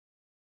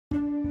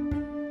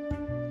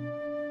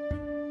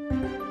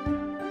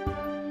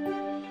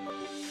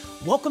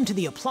Welcome to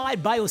the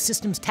Applied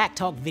Biosystems Taq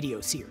Talk video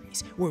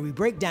series, where we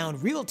break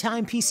down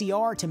real-time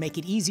PCR to make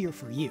it easier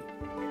for you.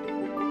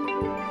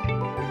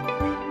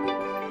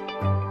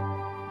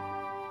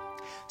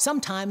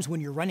 Sometimes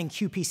when you're running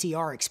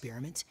qPCR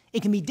experiments,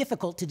 it can be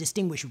difficult to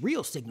distinguish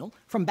real signal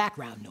from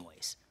background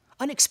noise.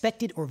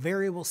 Unexpected or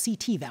variable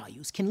CT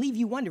values can leave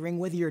you wondering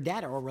whether your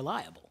data are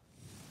reliable.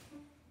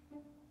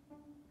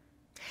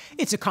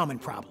 It's a common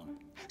problem.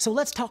 So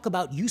let's talk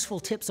about useful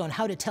tips on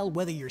how to tell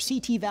whether your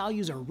CT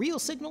values are real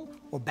signal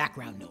or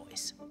background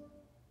noise.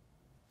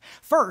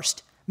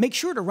 First, make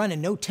sure to run a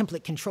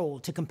no-template control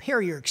to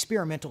compare your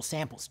experimental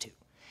samples to.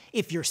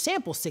 If your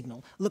sample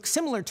signal looks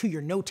similar to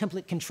your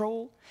no-template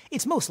control,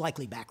 it's most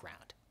likely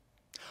background.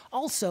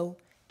 Also,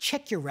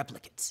 check your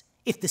replicates.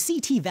 If the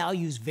CT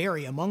values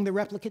vary among the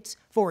replicates,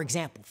 for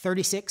example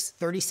 36,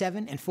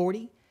 37, and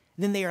 40,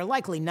 then they are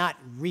likely not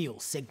real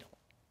signal.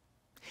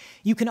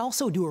 You can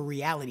also do a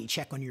reality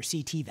check on your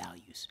CT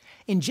values.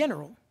 In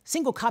general,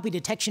 single copy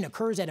detection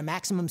occurs at a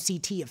maximum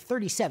CT of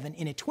 37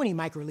 in a 20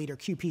 microliter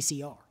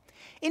qPCR.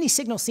 Any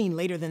signal seen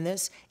later than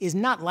this is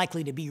not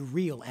likely to be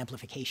real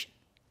amplification.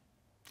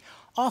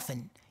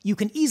 Often, you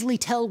can easily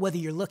tell whether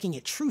you're looking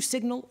at true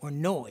signal or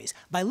noise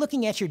by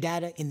looking at your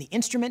data in the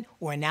instrument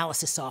or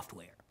analysis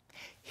software.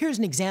 Here's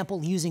an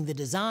example using the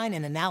Design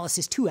and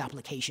Analysis 2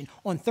 application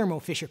on Thermo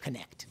Fisher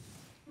Connect.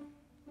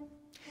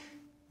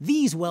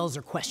 These wells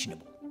are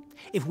questionable.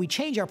 If we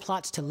change our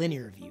plots to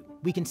linear view,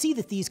 we can see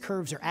that these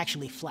curves are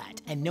actually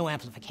flat and no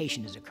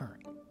amplification is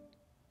occurring.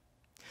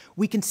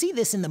 We can see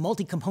this in the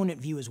multi-component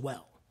view as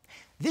well.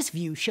 This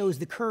view shows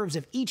the curves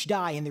of each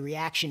dye in the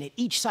reaction at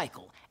each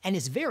cycle and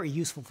is very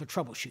useful for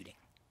troubleshooting.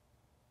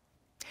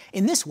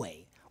 In this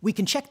way, we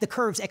can check the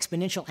curve's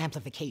exponential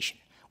amplification,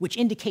 which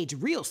indicates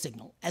real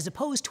signal as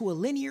opposed to a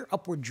linear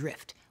upward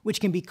drift,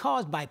 which can be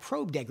caused by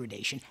probe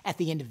degradation at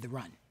the end of the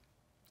run.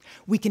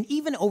 We can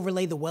even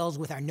overlay the wells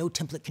with our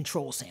no-template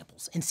control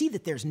samples and see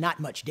that there's not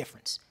much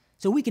difference,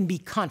 so we can be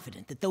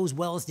confident that those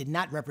wells did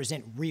not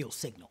represent real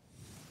signal.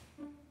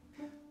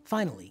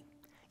 Finally,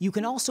 you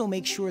can also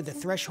make sure the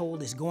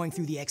threshold is going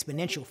through the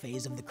exponential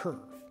phase of the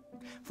curve.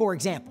 For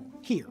example,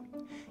 here,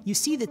 you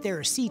see that there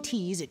are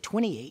CTs at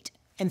 28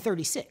 and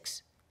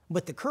 36,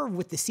 but the curve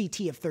with the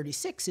CT of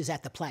 36 is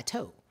at the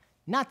plateau,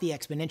 not the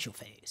exponential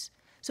phase,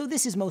 so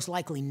this is most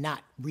likely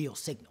not real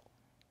signal.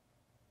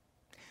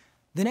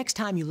 The next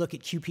time you look at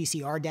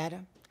qPCR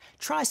data,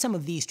 try some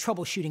of these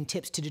troubleshooting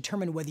tips to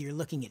determine whether you're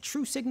looking at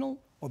true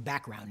signal or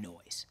background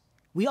noise.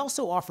 We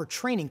also offer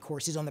training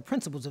courses on the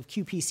principles of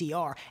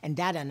qPCR and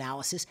data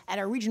analysis at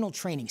our regional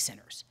training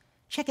centers.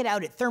 Check it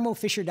out at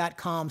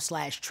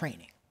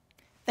thermofisher.com/training.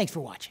 Thanks for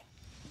watching.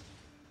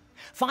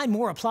 Find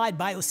more Applied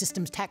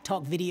Biosystems Taq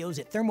Talk videos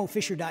at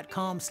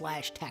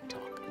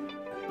thermofisher.com/taqtalk.